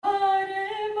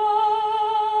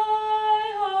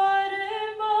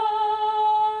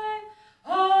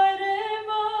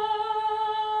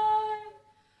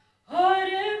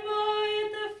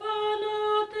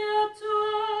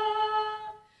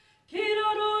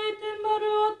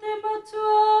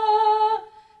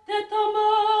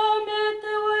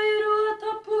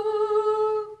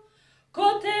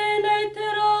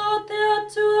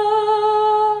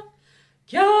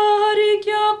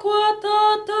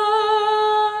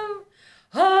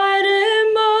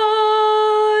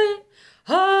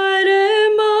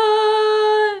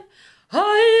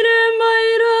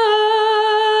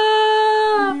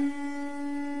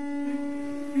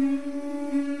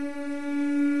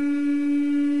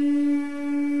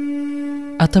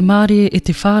Atamari e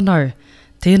te whānau,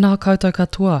 tēnā koutou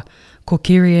katoa, ko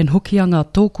Kirian Hukianga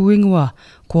tōku ingoa,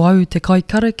 ko au te kai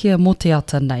karakia mo te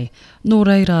ata nei. Nō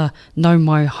reira, nau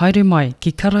mai haere mai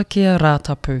ki karakia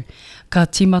rātapu. Ka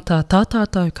timata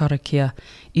tātātou karakia,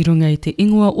 i runga i te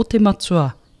ingoa o te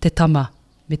matua, te tama,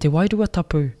 me te wairua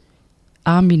tapu.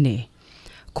 Āmine,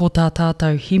 ko tā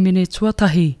tātou himene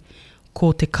tuatahi,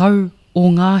 ko te kau o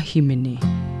ngā himene.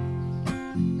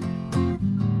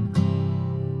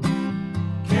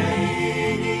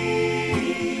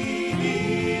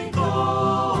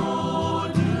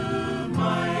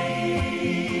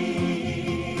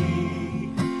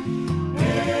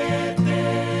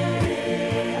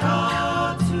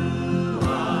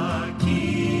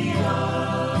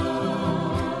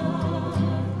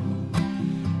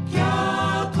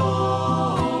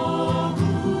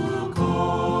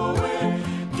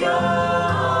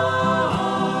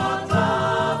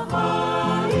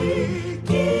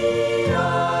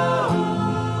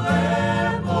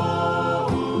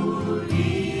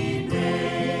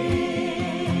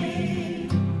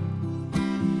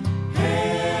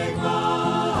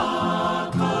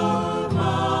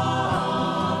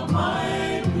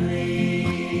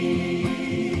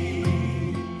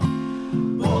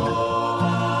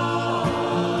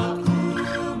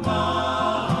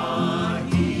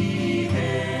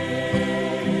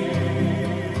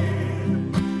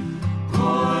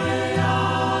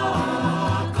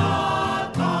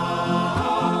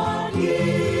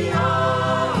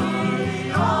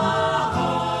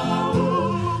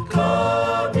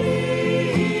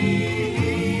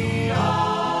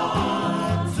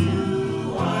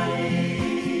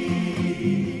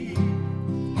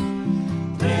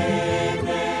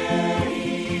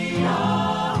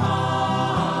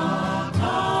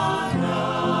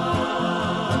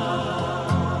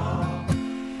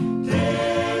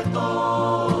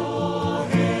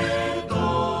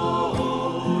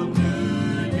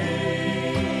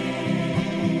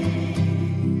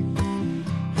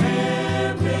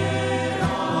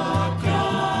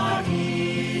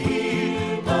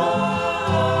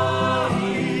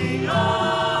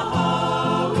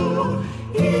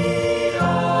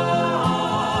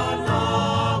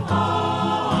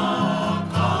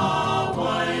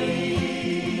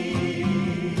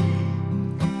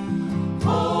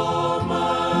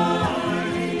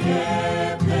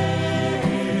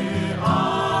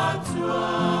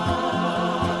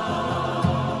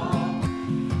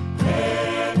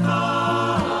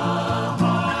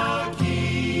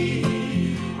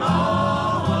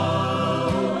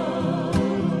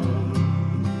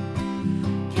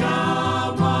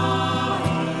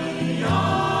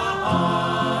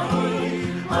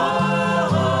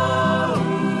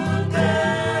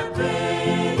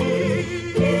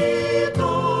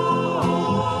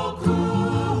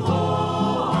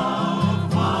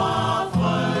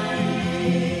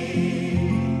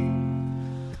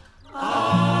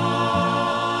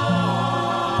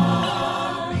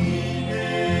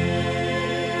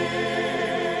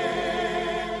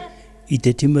 I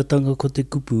te timatanga ko te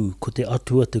kupu, ko te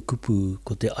atua te kupu,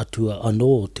 ko te atua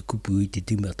anō te kupu i te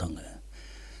timatanga.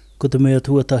 Ko te mea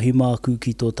tuatahi māku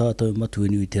ki tō tātou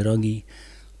matuinu i te rangi,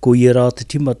 ko i rā te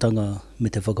timatanga me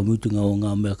te whakamutunga o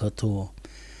ngā mea katoa.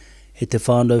 He te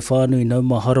whānau nau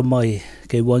mahara mai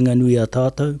kei wainganui a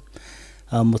tātou,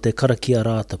 mo te karakia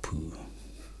rātapu.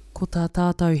 Ko tā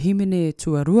tātou himene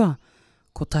tuarua,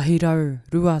 ko tahirau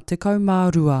rua te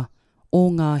kaumārua o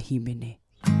ngā himene.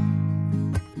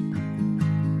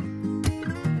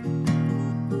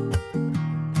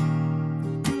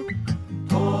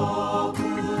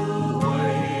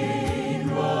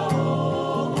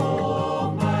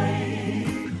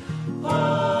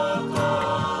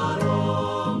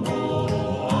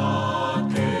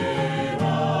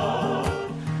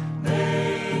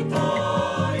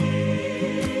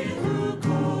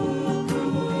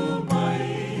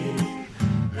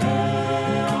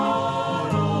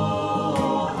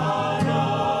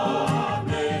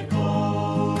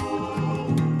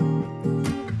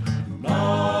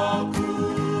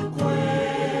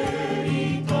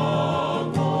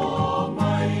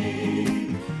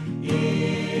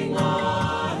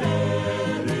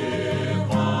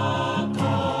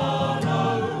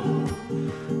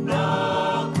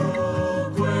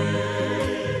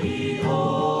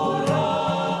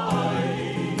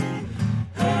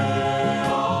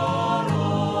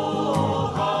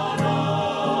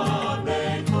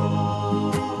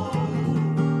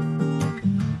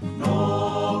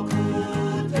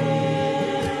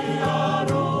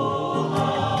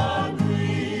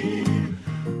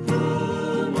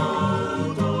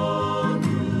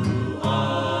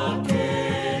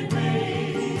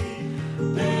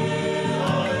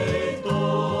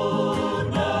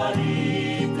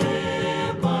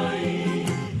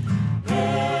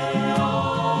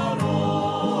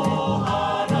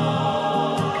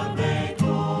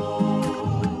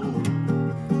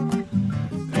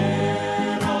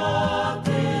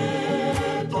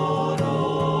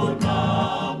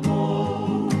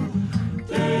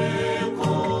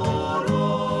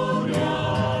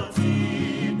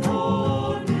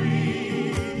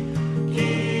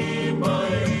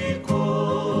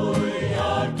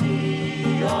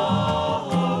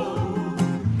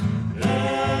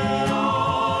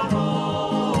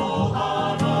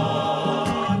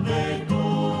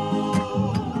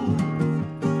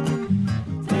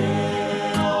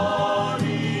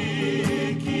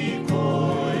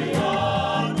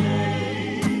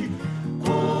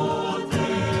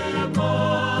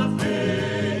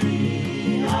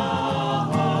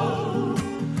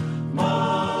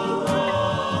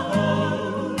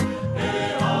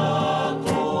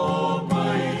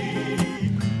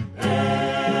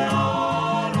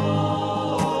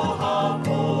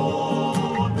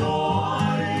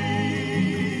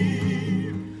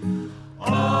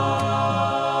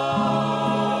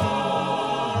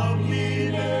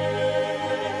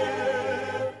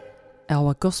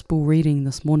 gospel reading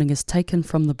this morning is taken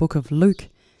from the book of Luke,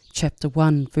 chapter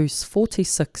 1, verse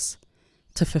 46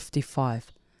 to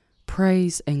 55.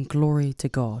 Praise and glory to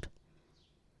God.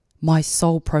 My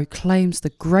soul proclaims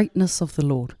the greatness of the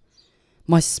Lord.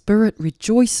 My spirit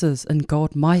rejoices in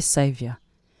God my Saviour.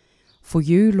 For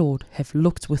you, Lord, have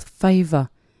looked with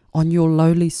favour on your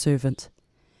lowly servant,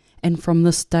 and from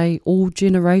this day all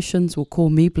generations will call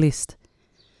me blessed.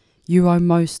 You, O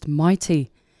Most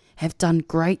Mighty, have done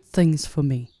great things for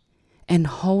me, and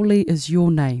holy is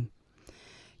your name.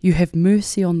 You have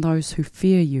mercy on those who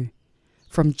fear you,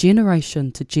 from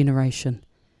generation to generation.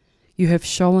 You have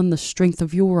shown the strength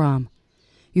of your arm.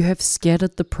 You have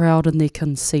scattered the proud in their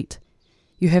conceit.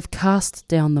 You have cast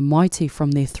down the mighty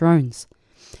from their thrones,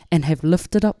 and have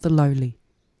lifted up the lowly.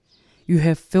 You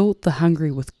have filled the hungry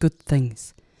with good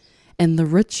things, and the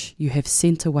rich you have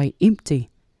sent away empty.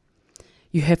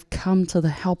 You have come to the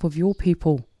help of your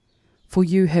people, for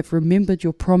you have remembered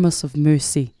your promise of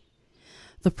mercy,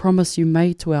 the promise you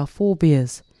made to our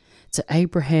forebears, to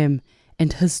Abraham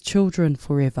and his children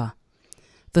forever.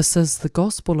 This is the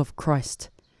gospel of Christ.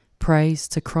 Praise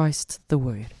to Christ the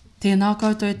Word. Tēnā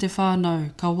koutou te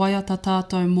whānau, ka waiata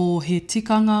tātou mō he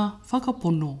tikanga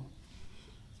whakapono.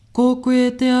 Ko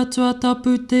koe te atua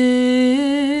tapu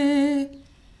te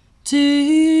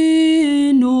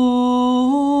tino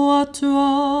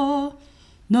atua,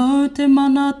 nau te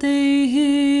mana te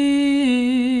ihi,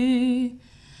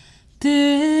 te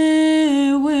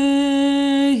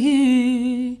wehi,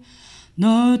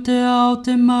 nau te ao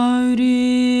te mauri,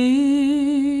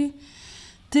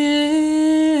 te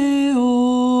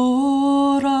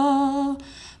ora,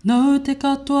 nau te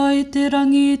katoa i te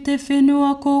rangi i te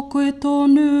whenua ko koe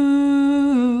tonu,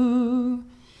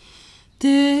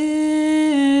 te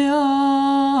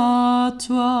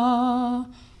atua,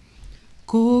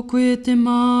 ko koe te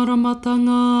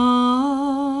māramatanga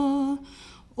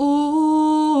o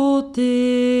te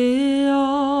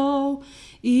ao,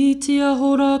 i tia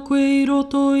hora koe i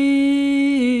roto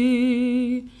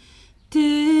i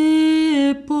te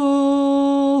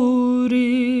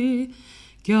pouri,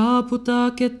 kia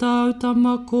puta ke tau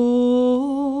tamako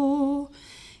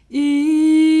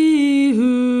i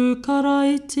hu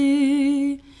karaiti,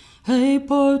 hei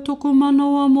pau toko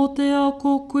manoa mo te ao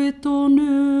ko koe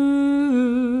tonu,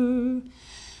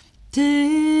 te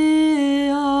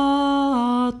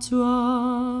atua,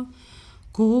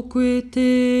 ko koe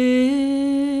te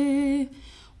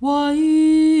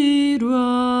wairua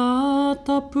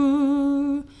tapu,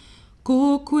 ko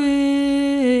koe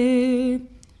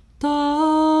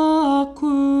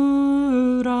taku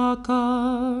raka,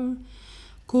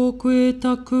 ko koe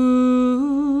taku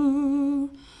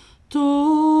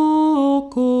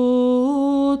toko,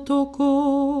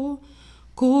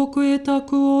 ko koe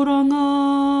taku oranga,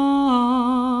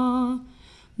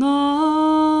 ngā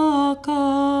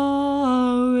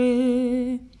kawe,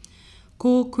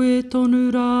 ko koe tonu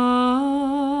rā,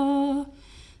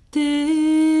 te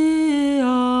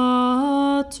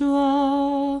atua,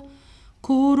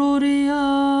 kororea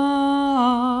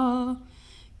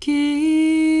ki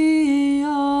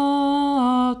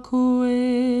a koe.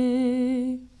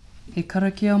 He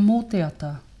karakia mō te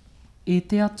ata, e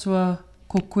te atua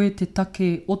ko koe te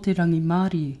take o te rangi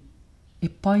Māori, e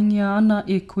paingia ana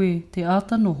e koe te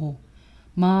ata noho,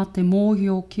 mā te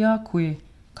mōhio ki a koe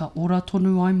ka ora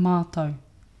tonu ai mātou.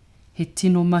 He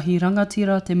tino mahi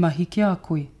rangatira te mahi ki a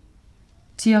koe.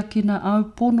 Tiakina au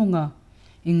pononga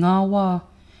i ngā wā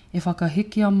e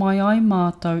whakahekia mai ai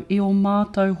mātou e o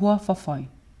mātou hua whawhai.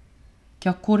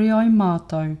 Kia kore ai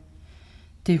mātou,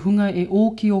 te hunga e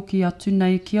oki atu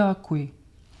nei ki a koe.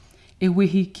 E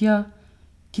wehi kia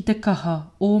ki te kaha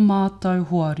o mātou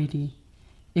huariri.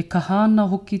 E kahana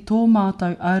hoki tō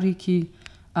mātou ariki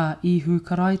a ihu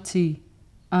karaiti.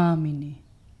 Āmini.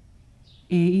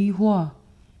 E ihoa,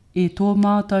 e tō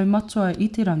mātou matua i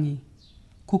te rangi.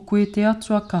 Ko koe te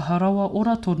atua ka harawa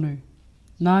ora tonu.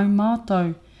 Nau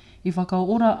mātou i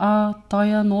whakaora a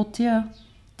taia notia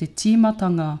te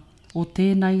tīmatanga o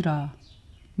tēnei rā.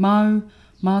 Mau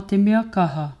mā te mea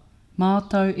kaha,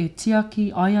 mātou e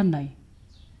tiaki aia nei.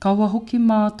 Kaua hoki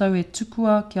mātou e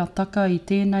tukua kia taka i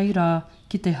tēnei rā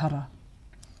ki te hara.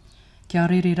 Kia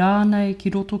rere rānei ki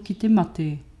roto ki te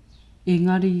mate,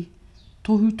 engari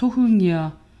tohu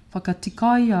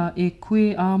whakatikaia e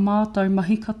koe a mātou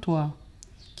mahi katoa,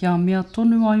 kia mea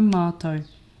tonu ai mātou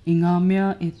i ngā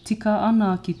mea e tika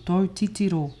ana ki tau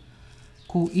titiro,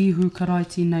 ko ihu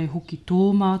karaiti nei hoki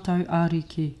tō mātou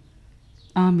āriki.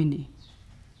 Āmini.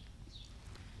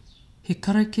 He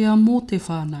karakia mō te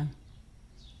whānau,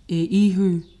 e ihu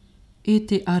e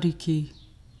te ariki,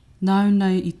 nau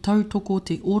nei i tautoko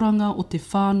te oranga o te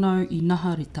whānau i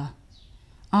Naharita.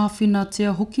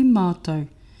 Āwhinatia hoki mātou,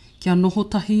 kia noho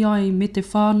tahi ai me te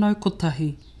whānau kotahi,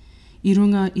 i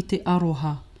runga i te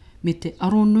aroha, me te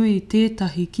aronui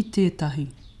tētahi ki tētahi.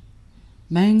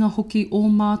 Meinga hoki o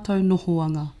mātou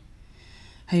nohoanga.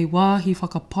 Hei wāhi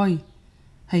whakapai,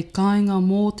 hei kāinga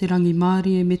mō te rangi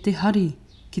mārie me te hari,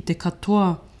 ki te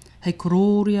katoa, hei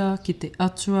kororia, ki te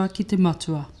atua, ki te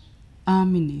matua.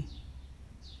 Āmini.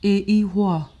 E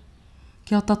ihoa,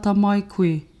 kia tata mai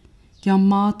koe, kia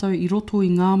mātou i roto i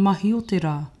ngā mahi o te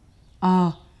rā.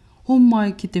 Ho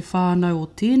mai ki te whānau o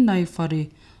tēnei whare,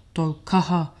 tau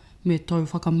kaha me tau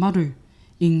whakamaru,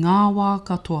 i ngā wā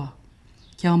katoa.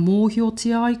 Kia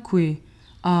mōhiotia ai koe,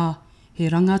 he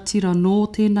rangatira nō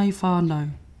tēnei whānau,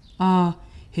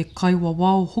 he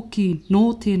kaiwawao hoki nō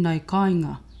tēnei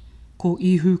kāinga, ko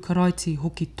ihu karaiti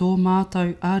hoki tō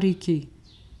mātou āriki.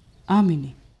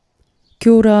 Āmini.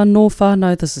 Kia ora nō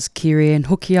whānau, this is Kiri and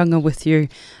Hokianga with you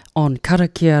on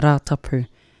Karakia Rātapu.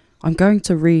 I'm going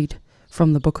to read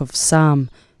from the book of Psalm,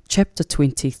 chapter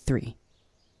 23.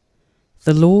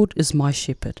 The Lord is my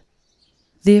shepherd,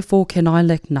 therefore can I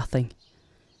lack nothing.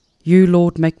 You,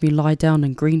 Lord, make me lie down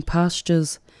in green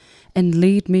pastures and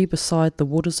lead me beside the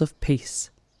waters of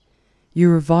peace. You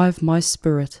revive my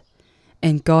spirit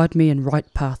and guide me in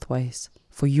right pathways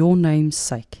for your name's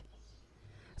sake.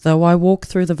 Though I walk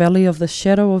through the valley of the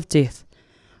shadow of death,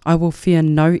 I will fear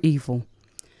no evil,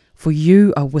 for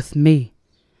you are with me.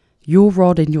 Your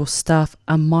rod and your staff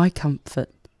are my comfort.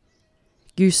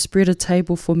 You spread a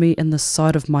table for me in the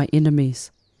sight of my enemies.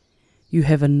 You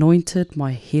have anointed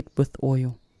my head with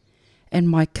oil, and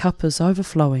my cup is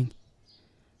overflowing.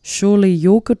 Surely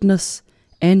your goodness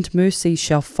and mercy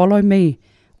shall follow me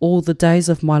all the days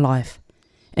of my life,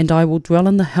 and I will dwell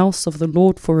in the house of the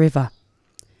Lord forever.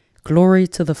 Glory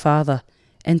to the Father,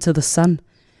 and to the Son,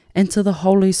 and to the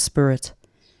Holy Spirit,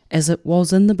 as it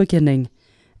was in the beginning,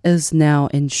 is now,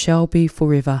 and shall be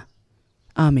forever.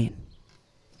 Amen.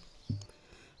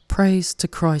 Praise to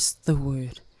Christ the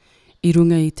Word. I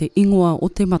runga i te ingoa o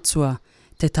te matua,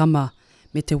 te tama,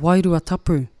 me te wairua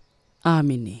tapu.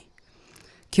 Āmini.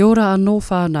 Kia ora anō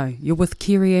whānau, you're with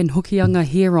Kiri and Hokianga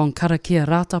here on Karakia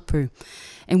Rātapu,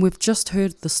 and we've just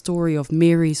heard the story of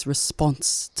Mary's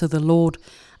response to the Lord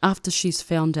after she's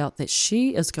found out that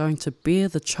she is going to bear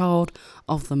the child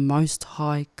of the Most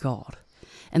High God.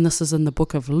 And this is in the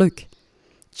book of Luke,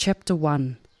 chapter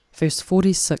 1, verse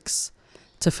 46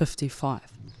 to 55.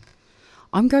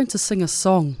 I'm going to sing a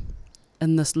song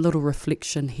in this little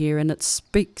reflection here, and it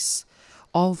speaks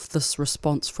of this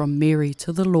response from Mary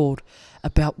to the Lord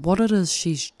about what it is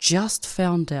she's just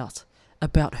found out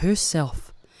about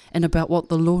herself and about what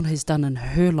the Lord has done in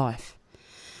her life.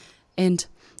 And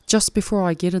just before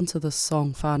I get into this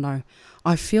song, whānau,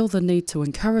 I feel the need to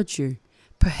encourage you.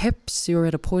 Perhaps you're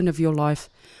at a point of your life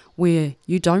where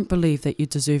you don't believe that you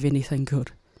deserve anything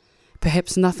good.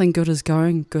 Perhaps nothing good is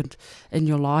going good in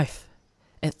your life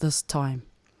at this time.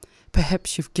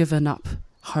 Perhaps you've given up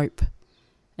hope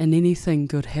in anything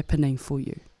good happening for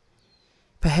you.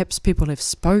 Perhaps people have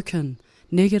spoken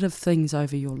negative things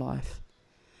over your life.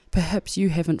 Perhaps you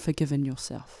haven't forgiven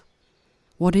yourself.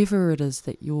 Whatever it is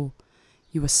that you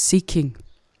are seeking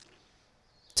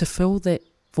to fill that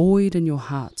void in your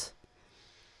heart,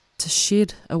 to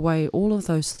shed away all of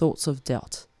those thoughts of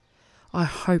doubt, I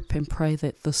hope and pray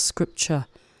that the scripture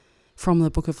from the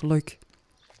book of Luke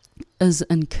is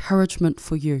encouragement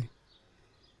for you,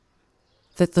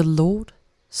 that the Lord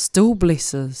still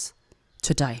blesses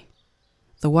today.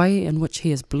 The way in which he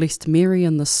has blessed Mary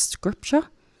in the scripture,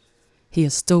 he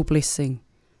is still blessing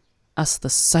us the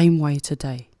same way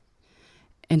today.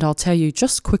 And I'll tell you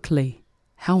just quickly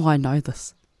how I know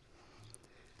this.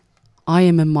 I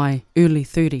am in my early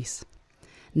 30s.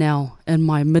 Now, in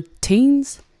my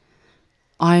mid-teens,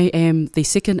 I am the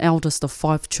second eldest of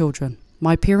 5 children.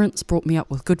 My parents brought me up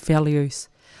with good values.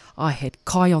 I had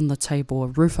kai on the table, a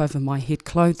roof over my head,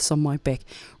 clothes on my back,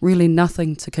 really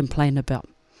nothing to complain about.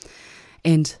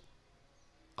 And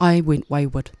I went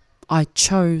wayward. I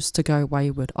chose to go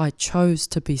wayward. I chose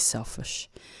to be selfish.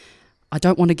 I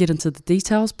don't want to get into the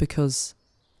details because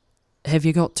have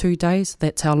you got 2 days?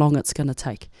 That's how long it's going to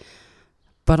take.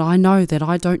 But I know that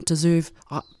I don't deserve,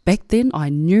 back then I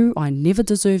knew I never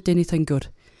deserved anything good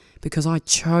because I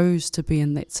chose to be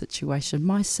in that situation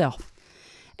myself.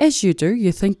 As you do,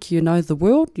 you think you know the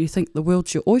world, you think the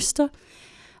world's your oyster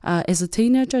as a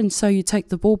teenager, and so you take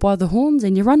the bull by the horns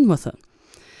and you run with it.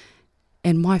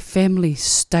 And my family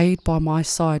stayed by my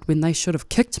side when they should have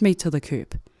kicked me to the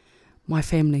curb. My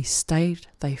family stayed,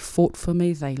 they fought for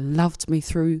me, they loved me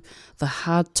through the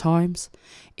hard times,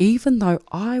 even though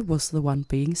I was the one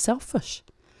being selfish.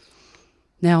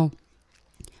 Now,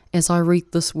 As I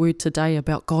read this word today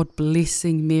about God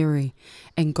blessing Mary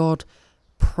and God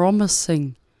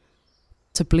promising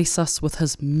to bless us with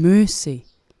his mercy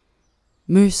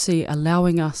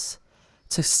allowing us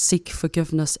to seek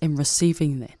forgiveness and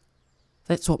receiving that.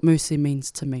 That's what mercy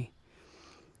means to me.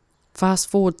 Fast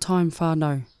forward time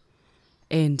whānau,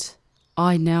 and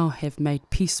I now have made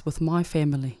peace with my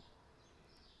family.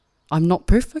 I'm not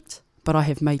perfect, but I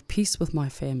have made peace with my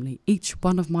family. Each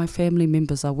one of my family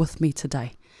members are with me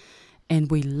today, and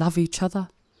we love each other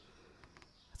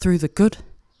through the good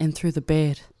and through the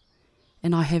bad.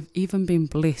 And I have even been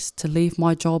blessed to leave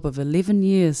my job of 11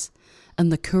 years in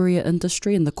the courier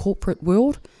industry, in the corporate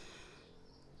world,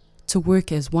 to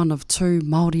work as one of 2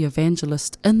 Māori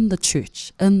evangelists in the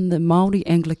church, in the Māori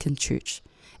Anglican church,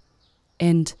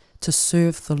 and to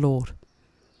serve the Lord.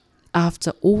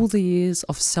 After all the years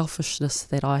of selfishness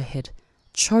that I had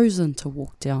chosen to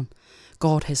walk down,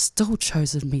 God has still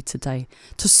chosen me today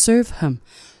to serve him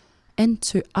and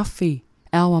to awhi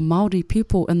our Māori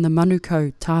people in the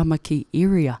Manukau Tāmaki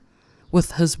area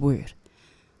with his word.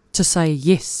 To say,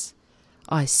 yes,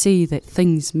 I see that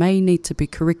things may need to be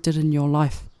corrected in your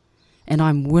life, and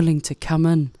I'm willing to come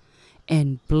in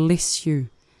and bless you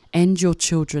and your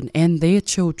children and their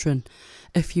children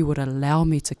if you would allow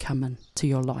me to come in to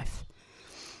your life.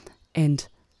 And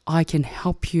I can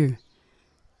help you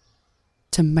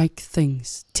to make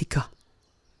things tika,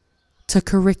 to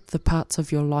correct the parts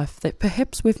of your life that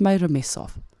perhaps we've made a mess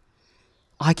of.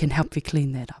 I can help you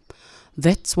clean that up.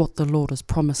 That's what the Lord is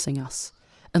promising us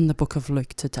in the book of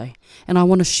Luke today. And I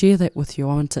want to share that with you.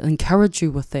 I want to encourage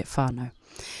you with that whānau.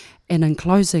 And in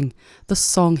closing, this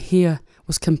song here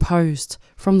was composed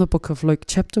from the book of Luke,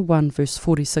 chapter 1, verse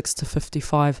 46 to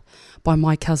 55, by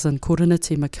my cousin,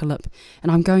 Koriniti McKillip.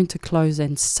 And I'm going to close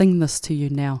and sing this to you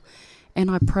now. And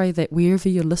I pray that wherever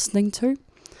you're listening to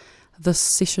this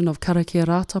session of Karakia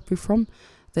Rātapu from,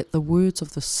 that the words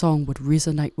of the song would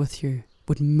resonate with you,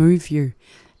 would move you,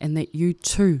 and that you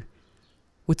too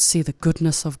would see the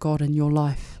goodness of God in your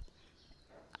life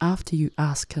after you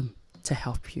ask him to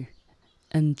help you.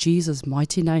 In Jesus'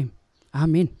 mighty name,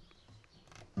 Amen.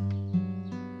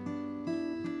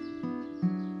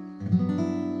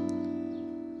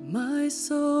 My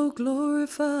soul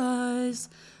glorifies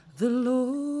the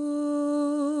Lord.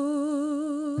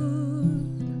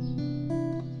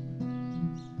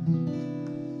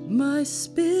 My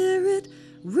spirit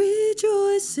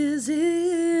rejoices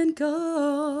in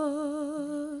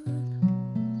God,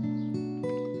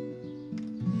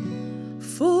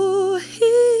 for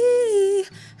he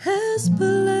has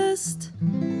blessed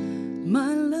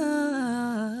my life.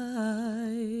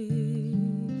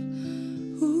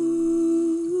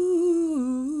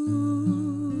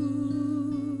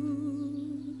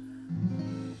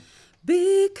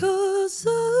 Because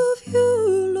of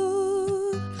you,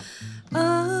 Lord,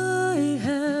 I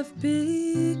have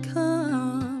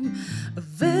become a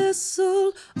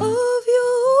vessel of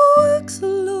your works,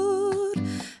 Lord,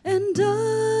 and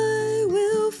I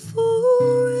will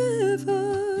forever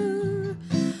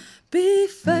be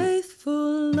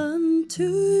faithful unto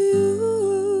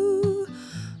you.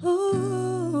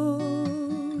 Oh,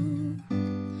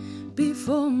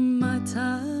 before my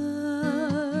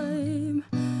time,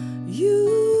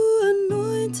 you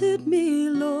anointed me,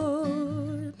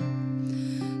 Lord.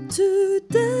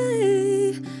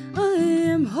 Today I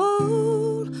am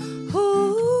whole,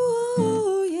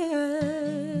 oh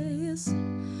yes.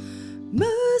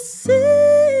 Mercy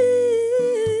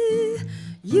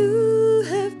you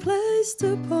have placed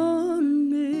upon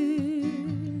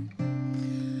me.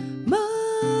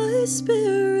 My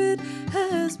spirit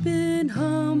has been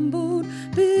humbled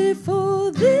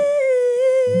before thee.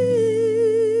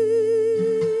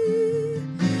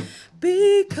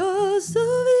 Because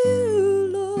of you,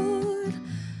 Lord,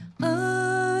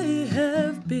 I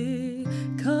have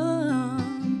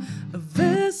become a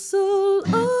vessel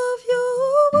of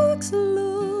your works,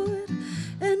 Lord,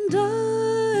 and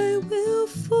I will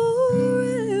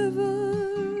forever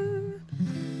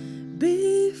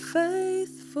be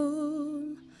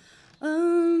faithful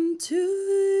unto you.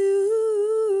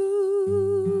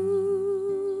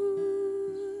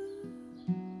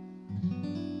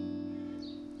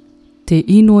 Te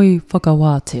inoi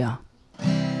whakawātea.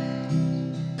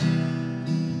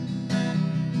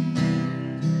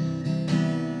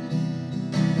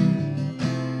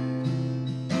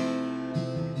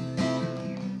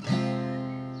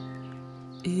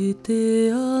 E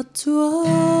te atua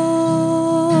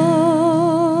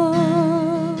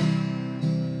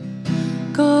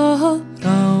ka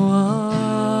rawa,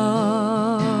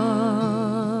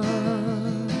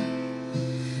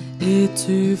 e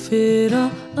tu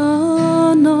whera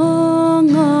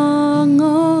ananga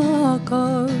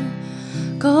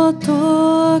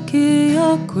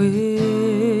a koe.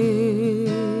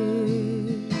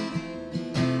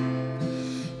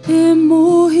 E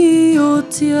mohi o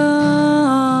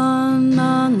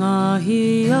tiana ngahi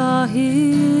a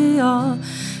hea,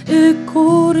 e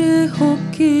kore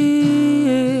hoki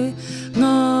e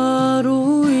ngaro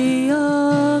i a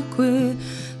koe,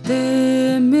 te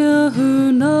mea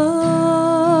huna.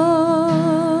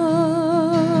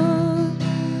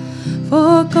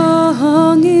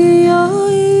 Whakahangi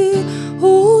ai,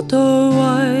 o tau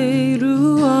ai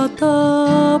rua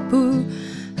tapu,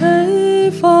 hei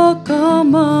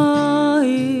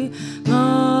whakamai, ngā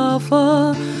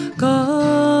whakaro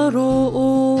o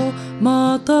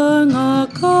matanga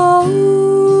kau.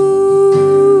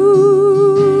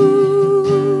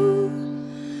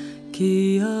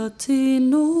 Kia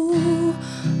tino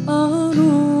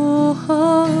aroha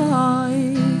ai,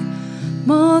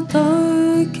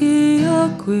 matau ki a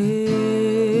koe.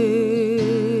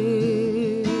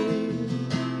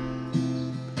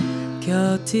 Kia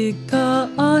tika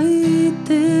ai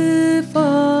te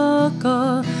whaka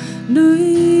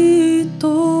nui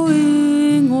tō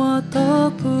ingoa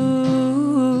tapu.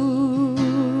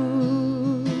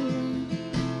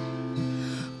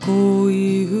 Ko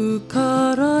ihu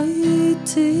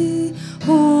karaiti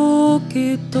hoki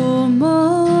tō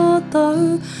mātau,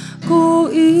 ko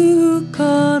ihu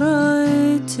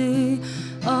karaiti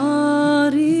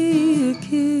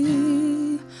ariki.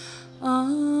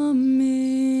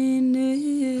 Amine.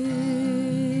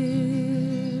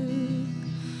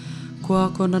 Kua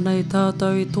kona nei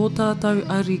tātou i tō tātou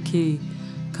ariki,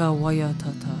 ka waia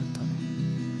tā tātou.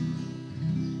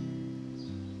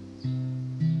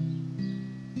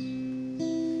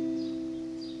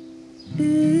 E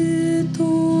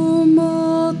tō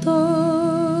mātau,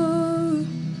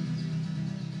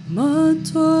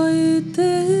 matua i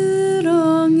te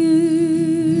rangi,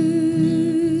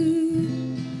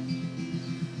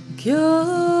 kia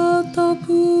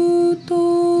tapu tō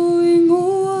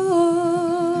ingoa,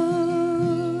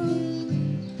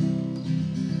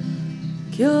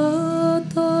 kia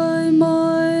tai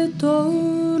mai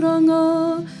tauranga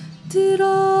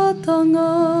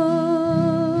tiratanga,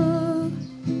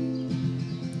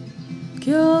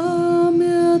 kia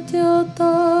mea te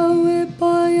atau e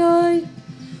pai ai,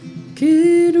 ki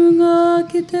runga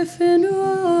ki te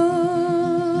whenua.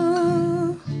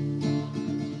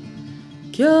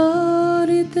 Kia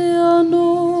rite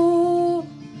anō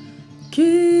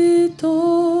ki tō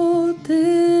te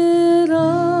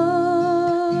rangi.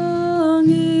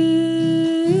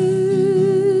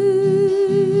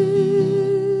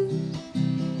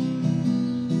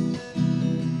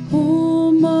 O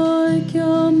mai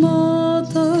kia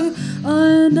mātau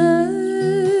ai nei,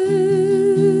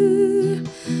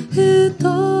 he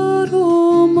taro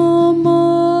mā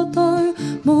mātau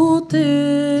mō te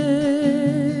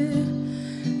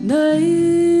nei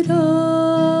rā.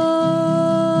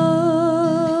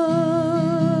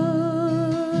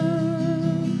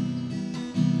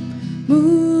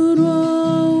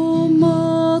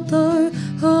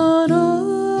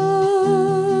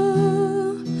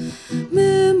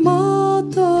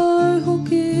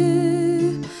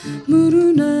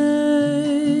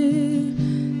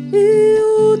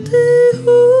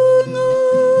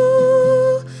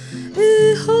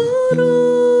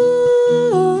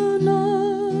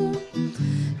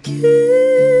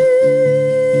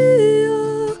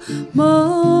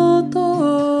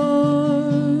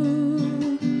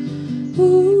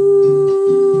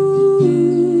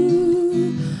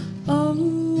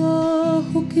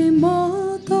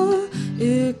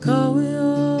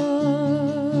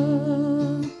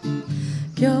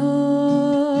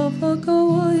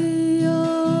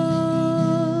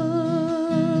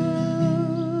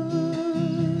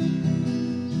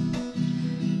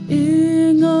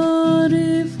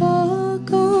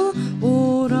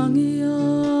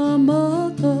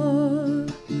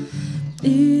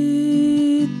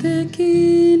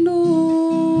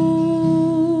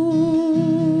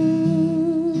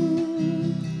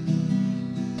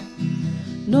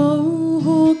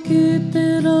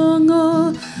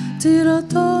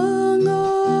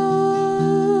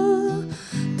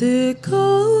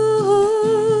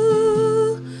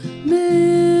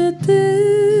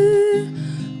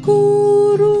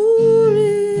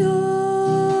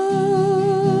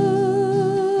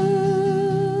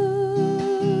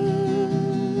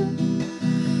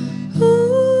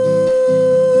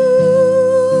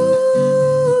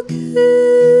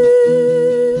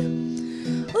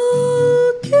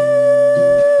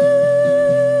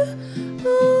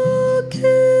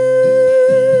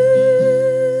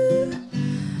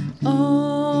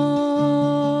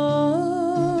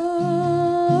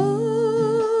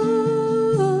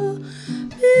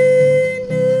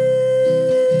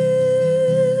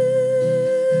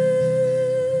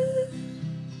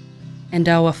 And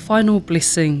our final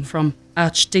blessing from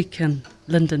Archdeacon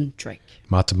Lyndon Drake.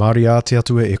 Mā te Māori a te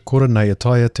atua e kora nei e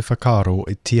taia te whakaaro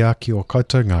e tiaki o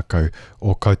koutou ngākau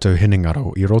o koutou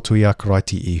hinengaro i roto i a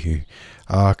karaiti ihu.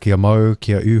 A kia mau,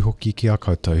 kia uhoki ki a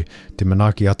koutou, te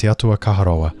manaaki a te atua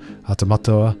kaharoa, a te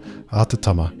matua, a te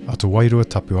tama, a te wairua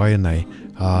tapu ai nei,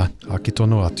 a ki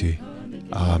tono atu.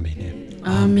 Āmine.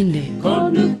 Āmine.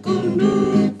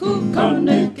 Kanukunuku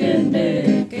kaneke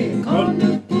neke,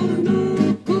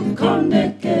 kanukunuku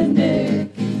kaneke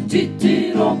neke,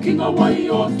 titiro ki ngā wai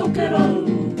o toke rau.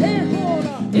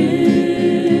 E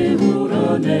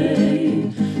hora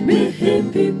nei, me he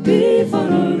pipi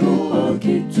whararoa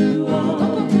ki tua,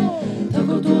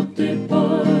 takoto te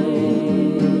pai,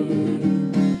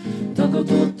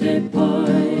 takoto te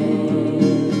pai,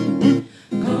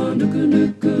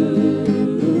 kanukunuku.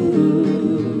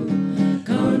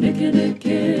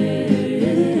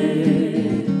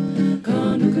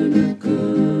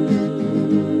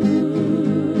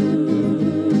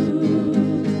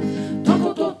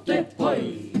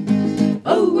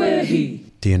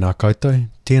 Tēnā koutou,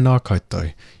 tēnā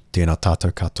koutou, tēnā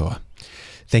tātou katoa.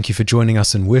 Thank you for joining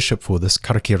us in worship for this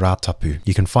Karakia Rā Tapu.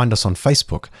 You can find us on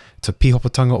Facebook, Te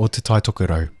Pihopatanga o Te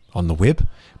Taitokerau, on the web,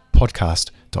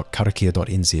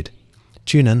 podcast.karakia.nz.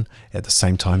 Tune in at the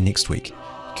same time next week.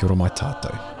 Kia ora mai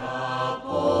tātou.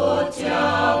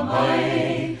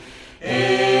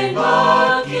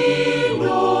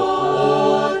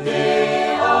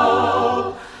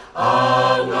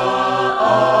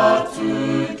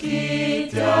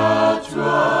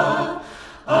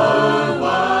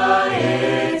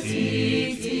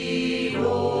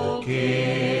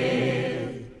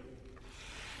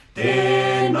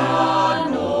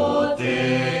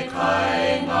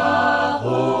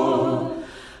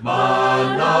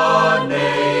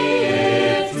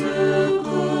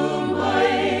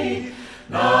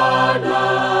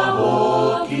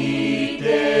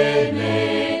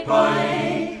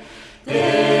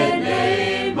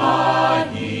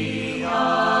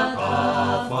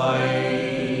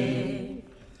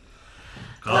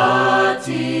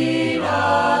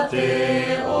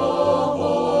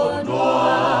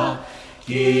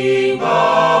 Ki